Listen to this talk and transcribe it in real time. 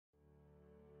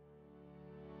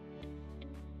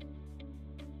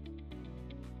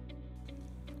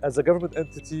as a government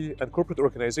entity and corporate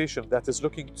organization that is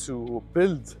looking to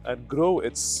build and grow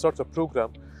its startup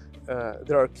program,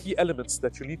 there are key elements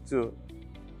that you need to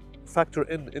factor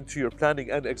into your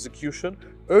planning and execution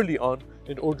early on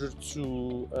in order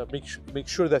to make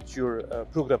sure that your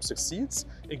program succeeds,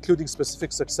 including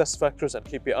specific success factors and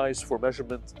KPIs for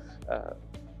measurement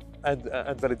and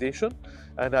validation.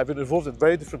 And I've been involved in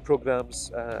very different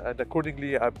programs, and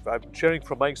accordingly, I'm sharing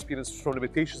from my experience from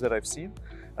limitations that I've seen.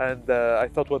 And I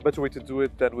thought what better way to do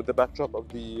it than with the backdrop of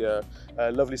the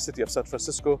lovely city of San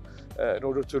Francisco, in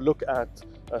order to look at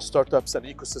startups and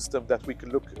ecosystem that we can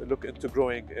look into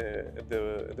growing in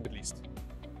the Middle East.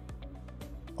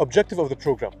 Objective of the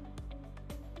program.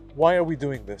 Why are we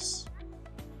doing this?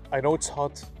 I know it's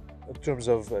hot in terms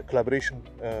of collaboration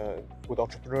with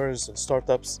entrepreneurs and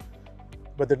startups,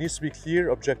 but there needs to be clear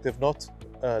objective, not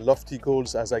lofty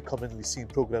goals as I commonly see in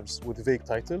programs with vague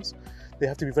titles. They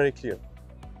have to be very clear.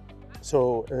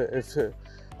 So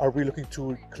are we looking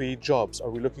to create jobs? Are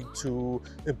we looking to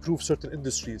improve certain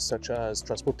industries such as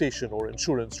transportation or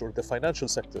insurance or the financial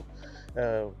sector?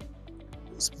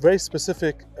 Very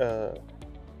specific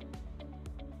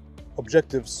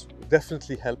objectives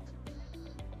definitely help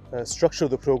structure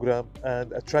the program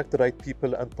and attract the right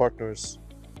people and partners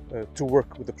to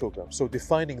work with the program. So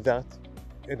defining that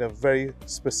in a very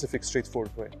specific,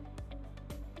 straightforward way.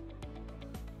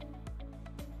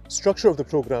 Structure of the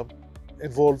program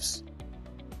involves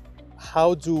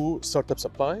how do startups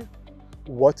apply,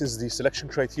 what is the selection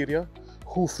criteria,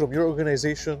 who from your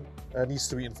organization needs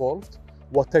to be involved,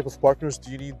 what type of partners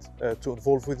do you need to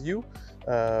involve with you,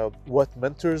 what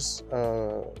mentors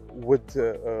would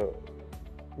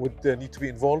need to be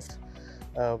involved,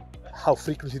 how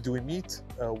frequently do we meet,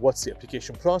 what's the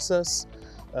application process,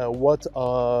 what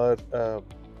are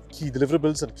key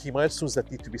deliverables and key milestones that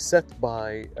need to be set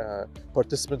by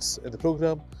participants in the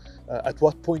program. At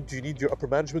what point do you need your upper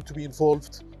management to be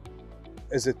involved?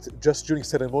 Is it just during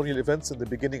ceremonial events in the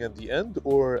beginning and the end,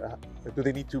 or do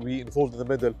they need to be involved in the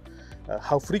middle?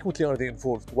 How frequently are they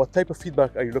involved? What type of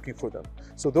feedback are you looking for them?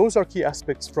 So those are key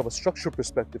aspects from a structure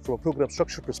perspective, from a program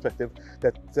structure perspective,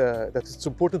 that it's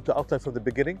important to outline from the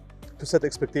beginning, to set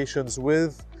expectations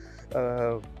with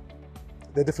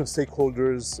the different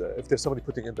stakeholders, if there's somebody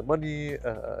putting in the money,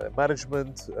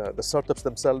 management, the startups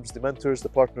themselves, the mentors, the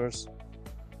partners.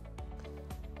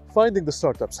 Finding the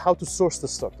startups, how to source the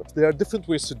startups. There are different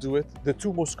ways to do it. The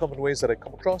two most common ways that I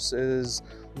come across is,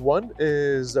 one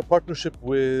is a partnership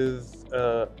with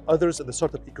others in the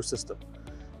startup ecosystem,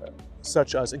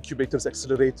 such as incubators,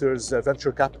 accelerators,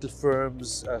 venture capital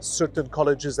firms, certain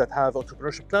colleges that have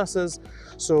entrepreneurship classes.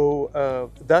 So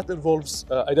that involves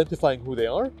identifying who they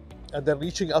are and then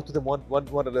reaching out to them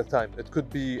one at a time. It could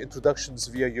be introductions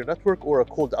via your network or a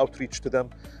cold outreach to them.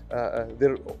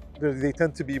 They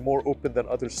tend to be more open than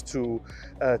others to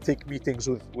take meetings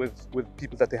with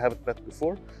people that they haven't met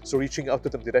before. So reaching out to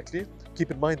them directly.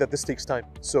 Keep in mind that this takes time.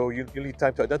 So you need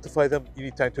time to identify them, you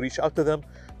need time to reach out to them,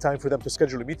 time for them to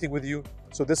schedule a meeting with you.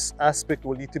 So this aspect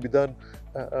will need to be done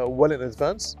well in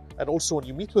advance. And also when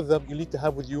you meet with them, you need to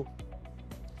have with you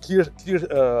clear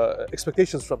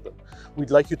expectations from them.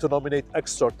 We'd like you to nominate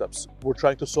X startups. We're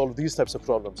trying to solve these types of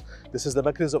problems. This is the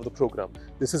mechanism of the program.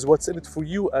 This is what's in it for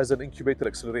you as an incubator,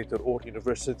 accelerator, or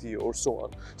university, or so on.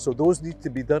 So those need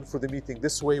to be done for the meeting.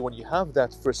 This way, when you have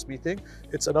that first meeting,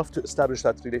 it's enough to establish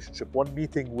that relationship. One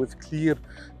meeting with clear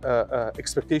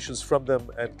expectations from them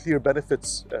and clear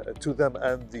benefits to them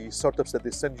and the startups that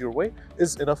they send your way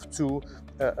is enough to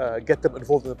get them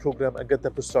involved in the program and get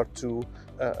them to start to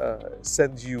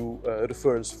send you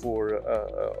referrals for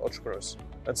entrepreneurs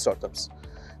and startups.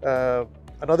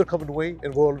 Another common way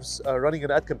involves running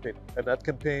an ad campaign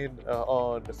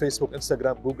on Facebook,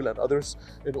 Instagram, Google, and others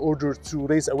in order to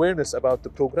raise awareness about the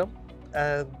program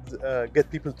and get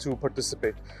people to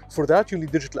participate. For that, you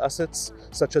need digital assets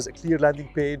such as a clear landing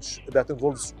page that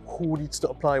involves who needs to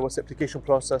apply, what's the application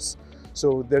process.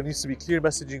 So there needs to be clear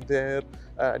messaging there,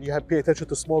 and you have to pay attention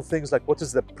to small things like what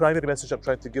is the primary message I'm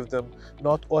trying to give them,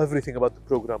 not everything about the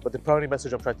program, but the primary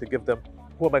message I'm trying to give them.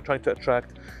 Who am I trying to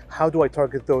attract? How do I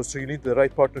target those? So you need the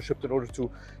right partnership in order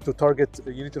to target.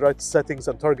 You need the right settings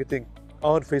and targeting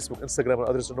on Facebook, Instagram, and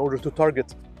others in order to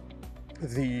target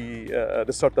the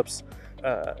startups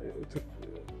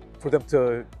for them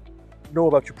to know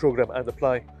about your program and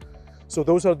apply. So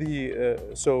those are the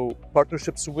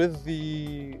partnerships with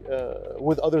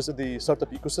others in the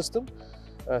startup ecosystem,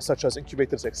 such as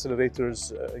incubators,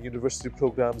 accelerators, university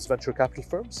programs, venture capital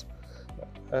firms,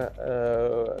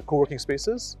 co-working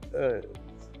spaces.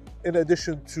 in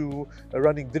addition to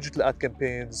running digital ad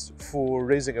campaigns for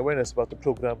raising awareness about the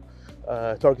program,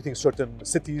 targeting certain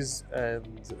cities and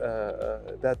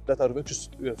that are of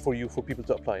interest for you, for people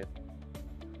to apply in.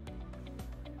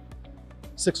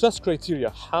 Success criteria.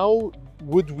 How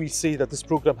would we say that this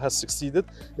program has succeeded?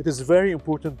 It is very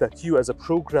important that you, as a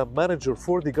program manager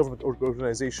for the government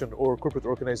organization or corporate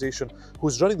organization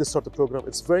who's running the startup program,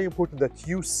 it's very important that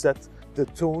you set the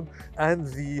tone and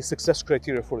the success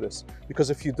criteria for this.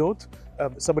 Because if you don't,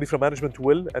 somebody from management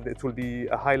will, and it will be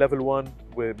a high-level one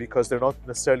because they're not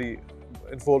necessarily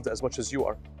involved as much as you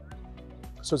are.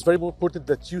 So it's very important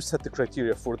that you set the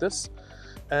criteria for this.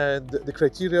 And the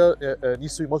criteria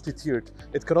needs to be multi-tiered.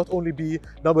 It cannot only be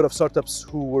number of startups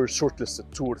who were shortlisted,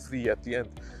 2 or 3 at the end.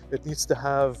 It needs to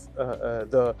have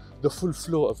the full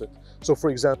flow of it. So for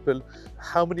example,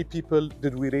 how many people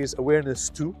did we raise awareness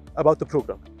to about the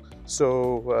program?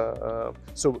 So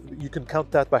you can count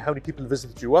that by how many people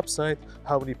visited your website,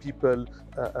 how many people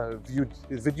viewed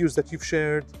videos that you've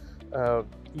shared,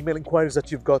 email inquiries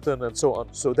that you've gotten, and so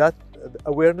on. So that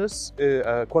awareness,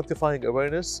 quantifying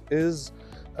awareness is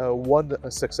one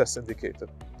success indicator.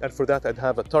 And for that, I'd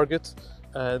have a target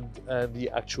and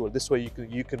the actual. This way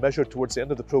you can measure towards the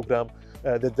end of the program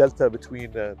the delta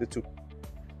between the two.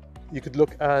 You could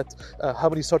look at how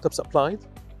many startups applied.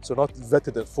 So not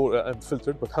vetted and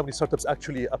filtered, but how many startups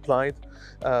actually applied,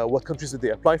 what countries did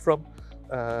they apply from,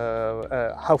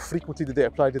 how frequently did they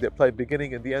apply at the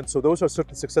beginning and the end. So those are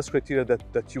certain success criteria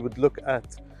that you would look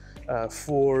at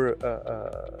for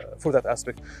that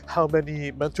aspect. How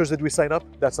many mentors did we sign up?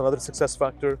 That's another success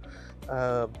factor.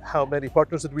 How many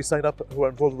partners did we sign up who are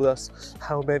involved with us?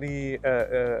 How many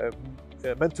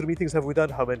mentor meetings have we done?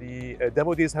 How many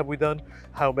demo days have we done?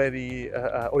 How many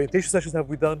orientation sessions have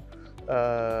we done?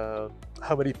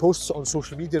 How many posts on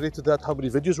social media related to that? How many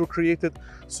videos were created?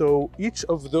 So each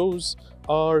of those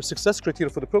are success criteria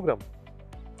for the program.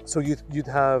 So you'd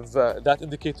have that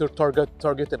indicator,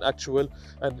 target, and actual.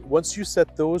 And once you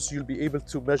set those, you'll be able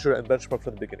to measure and benchmark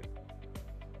from the beginning.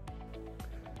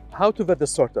 How to vet the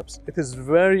startups? It is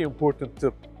very important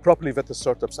to properly vet the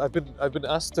startups. I've been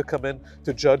asked to come in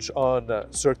to judge on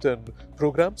certain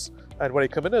programs, and when I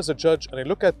come in as a judge and I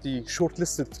look at the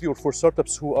shortlisted 3 or 4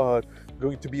 startups who are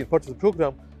going to be a part of the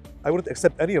program, I wouldn't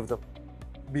accept any of them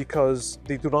because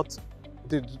they do not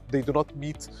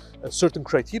meet certain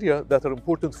criteria that are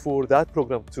important for that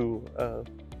program to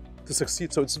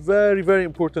succeed. So it's very, very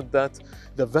important that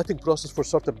the vetting process for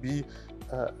startup be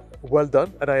well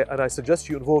done, and I suggest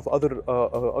you involve other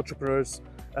entrepreneurs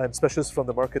and specialists from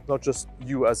the market, not just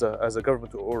you as a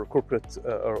government or corporate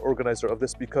or organizer of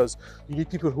this, because you need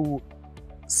people who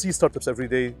see startups every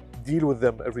day, deal with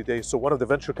them every day. So one of the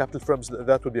venture capital firms,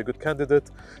 that would be a good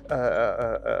candidate.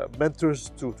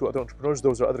 Mentors to other entrepreneurs,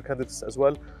 those are other candidates as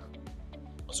well.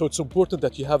 So it's important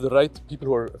that you have the right people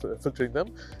who are filtering them.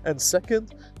 And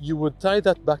second, you would tie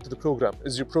that back to the program.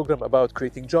 Is your program about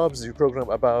creating jobs? Is your program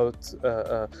about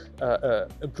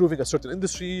improving a certain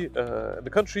industry in the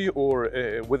country or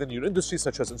within your industry,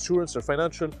 such as insurance or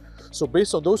financial? So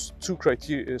based on those 2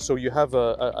 criteria, so you have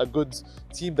a good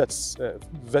team that's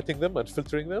vetting them and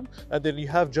filtering them. And then you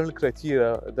have general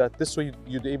criteria that this way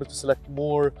you'd be able to select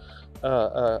more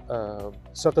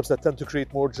startups that tend to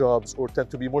create more jobs or tend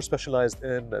to be more specialized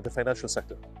in the financial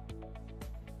sector.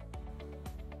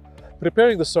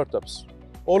 Preparing the startups.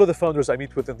 All of the founders I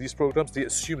meet with in these programs, they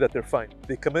assume that they're fine.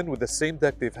 They come in with the same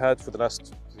deck they've had for the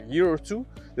last year or 2,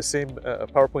 the same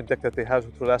PowerPoint deck that they had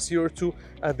for the last year or 2,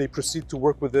 and they proceed to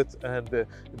work with it, and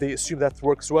they assume that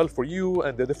works well for you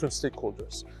and the different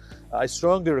stakeholders. I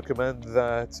strongly recommend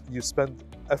that you spend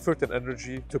effort and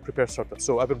energy to prepare startups.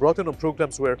 So I've been brought in on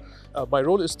programs where my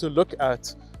role is to look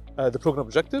at the program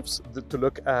objectives, to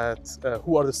look at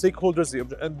who are the stakeholders,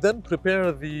 and then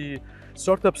prepare the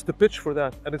startups to pitch for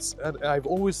that. And I've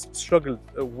always struggled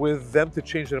with them to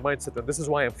change their mindset, and this is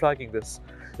why I'm flagging this,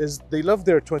 is they love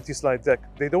their 20-slide deck.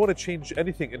 They don't want to change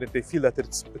anything in it. They feel that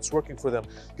it's working for them.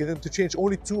 Get them to change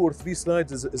only 2 or 3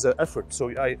 slides is an effort. So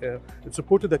it's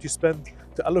important that you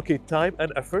to allocate time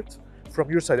and effort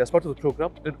from your side as part of the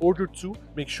program in order to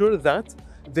make sure that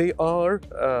they are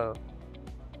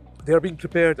being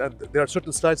prepared, and there are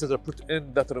certain slides that are put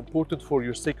in that are important for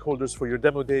your stakeholders, for your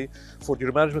demo day, for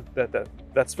your management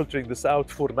that's filtering this out,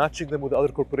 for matching them with other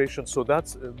corporations. So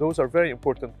those are very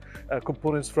important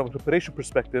components from a preparation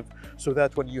perspective, so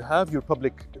that when you have your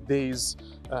public days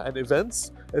and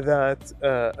events, that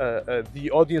the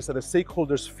audience and the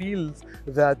stakeholders feel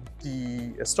that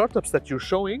the startups that you're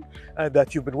showing and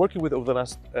that you've been working with over the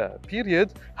last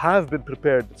period have been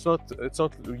prepared. It's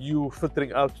not you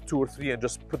filtering out 2 or 3 and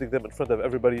just putting them in front of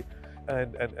everybody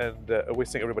and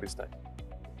wasting everybody's time.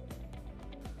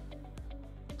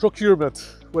 Procurement.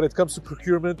 When it comes to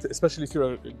procurement, especially if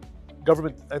you're a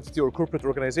government entity or corporate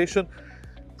organization,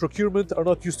 procurement are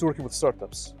not used to working with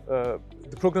startups.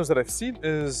 The programs that I've seen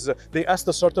is they ask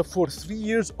the startup for 3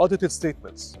 years audited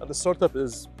statements, and the startup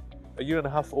is a year and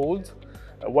a half old.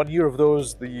 1 year of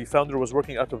those, the founder was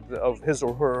working out of his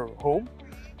or her home.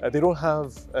 They don't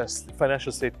have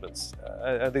financial statements,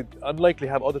 and they unlikely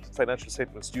have audited financial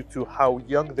statements due to how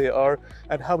young they are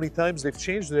and how many times they've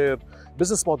changed their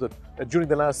business model during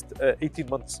the last 18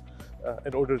 months,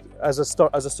 in order as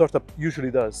a startup usually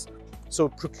does. So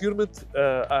procurement,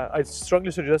 I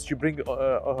strongly suggest you bring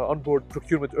on board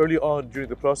procurement early on during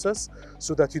the process,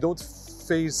 so that you don't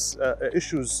face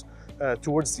issues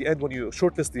towards the end when you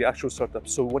shortlist the actual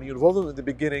startups. So when you involve them in the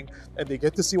beginning and they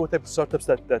get to see what type of startups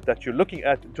that you're looking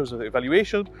at in terms of the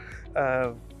evaluation,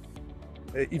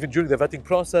 even during the vetting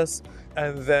process,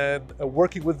 and then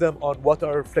working with them on what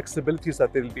are flexibilities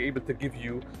that they'll be able to give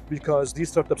you, because these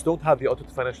startups don't have the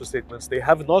audited financial statements. They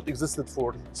have not existed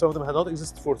some of them have not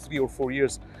existed for 3 or 4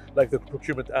 years, like the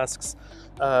procurement asks.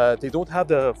 They don't have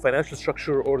the financial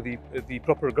structure or the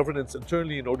proper governance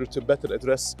internally in order to better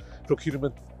address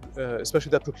procurement,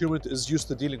 especially that procurement is used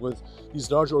to dealing with these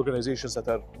large organizations that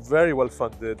are very well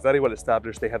funded, very well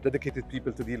established. They have dedicated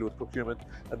people to deal with procurement,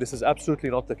 and this is absolutely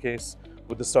not the case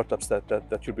with the startups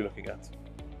that you'll be looking at.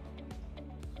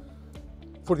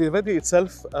 For the event day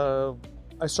itself,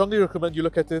 I strongly recommend you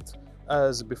look at it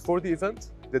as before the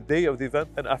event, the day of the event,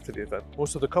 and after the event.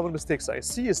 Most of the common mistakes I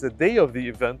see is the day of the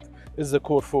event is the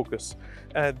core focus,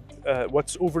 and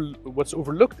what's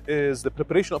overlooked is the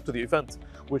preparation up to the event,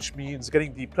 which means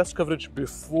getting the press coverage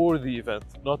before the event,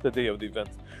 not the day of the event.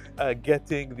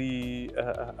 Getting the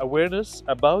awareness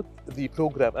about the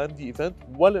program and the event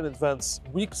well in advance,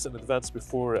 weeks in advance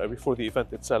before the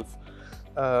event itself.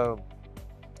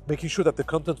 Making sure that the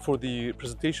content for the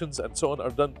presentations and so on are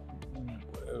done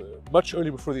much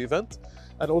early before the event.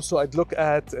 And also I'd look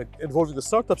at involving the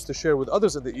startups to share with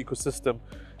others in the ecosystem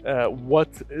what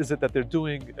is it that they're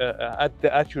doing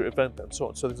at your event and so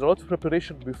on. So there's a lot of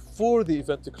preparation before the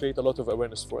event to create a lot of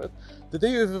awareness for it. The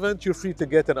day of the event, you're free to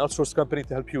get an outsourced company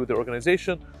to help you with the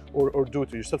organization, or do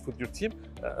it yourself with your team.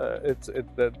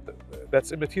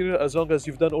 That's immaterial as long as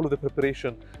you've done all of the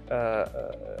preparation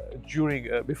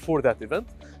before that event.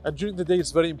 And during the day,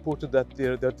 it's very important that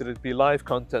there be live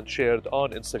content shared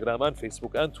on Instagram and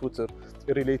Facebook and Twitter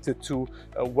related to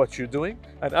what you're doing.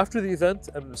 And after the event,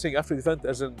 I'm saying after the event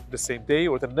as in the same day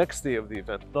or the next day of the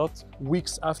event, not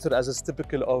weeks after, as is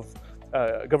typical of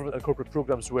government and corporate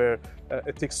programs, where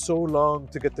it takes so long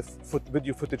to get the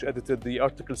video footage edited, the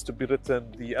articles to be written,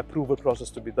 the approval process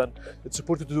to be done. It's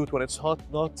important to do it when it's hot,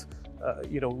 not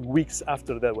weeks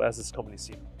after that, as is commonly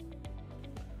seen.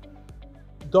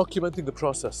 Documenting the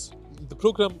process. The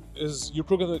program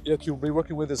that you'll be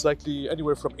working with is likely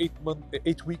anywhere from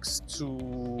 8 weeks to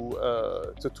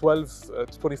 12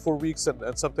 to 24 weeks,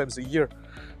 and sometimes a year.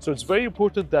 So it's very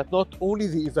important that not only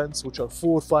the events, which are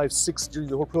 4, 5, 6 during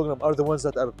the whole program, are the ones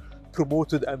that are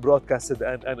promoted and broadcasted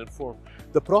and informed.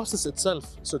 The process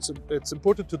itself, so it's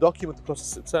important to document the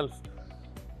process itself.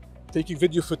 Taking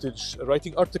video footage,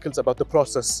 writing articles about the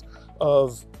process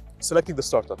of selecting the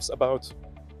startups, about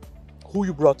who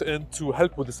you brought in to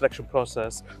help with the selection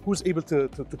process, who's able to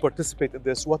participate in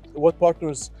this, what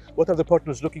are the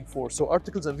partners looking for. So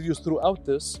articles and videos throughout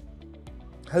this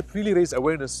help really raise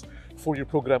awareness for your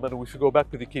program. And if you go back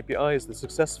to the KPIs, the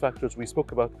success factors we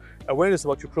spoke about, awareness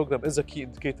about your program is a key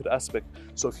indicator aspect.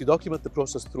 So if you document the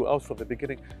process throughout from the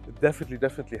beginning, it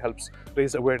definitely helps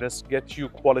raise awareness, get you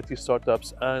quality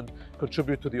startups, and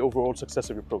contribute to the overall success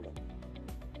of your program.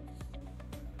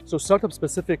 So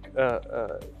startup-specific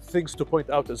things to point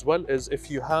out as well is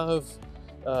if you have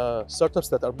startups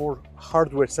that are more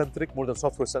hardware-centric, more than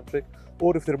software-centric,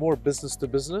 or if they're more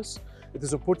business-to-business, it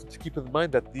is important to keep in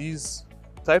mind that these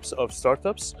types of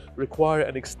startups require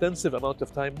an extensive amount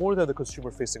of time, more than the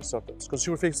consumer-facing startups.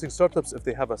 Consumer-facing startups, if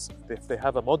they have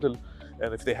a model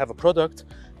and if they have a product,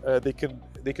 they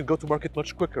can go to market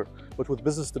much quicker. But with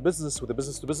business-to-business, with the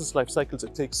business-to-business life cycles,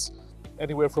 it takes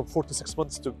anywhere from 4 to 6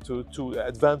 months to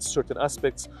advance certain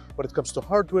aspects. When it comes to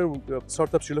hardware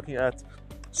startups, you're looking at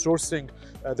sourcing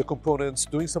the components,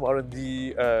 doing some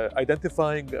R&D,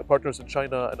 identifying partners in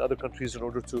China and other countries in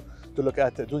order to look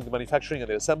at doing the manufacturing and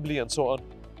the assembly and so on.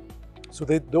 So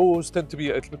those tend to be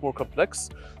a little bit more complex.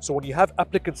 So when you have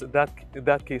applicants in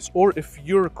that case, or if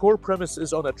your core premise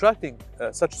is on attracting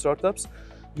such startups,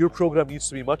 your program needs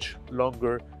to be much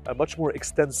longer and much more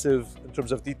extensive in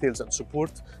terms of details and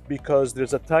support, because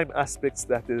there's a time aspect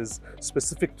that is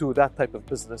specific to that type of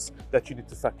business that you need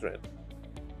to factor in.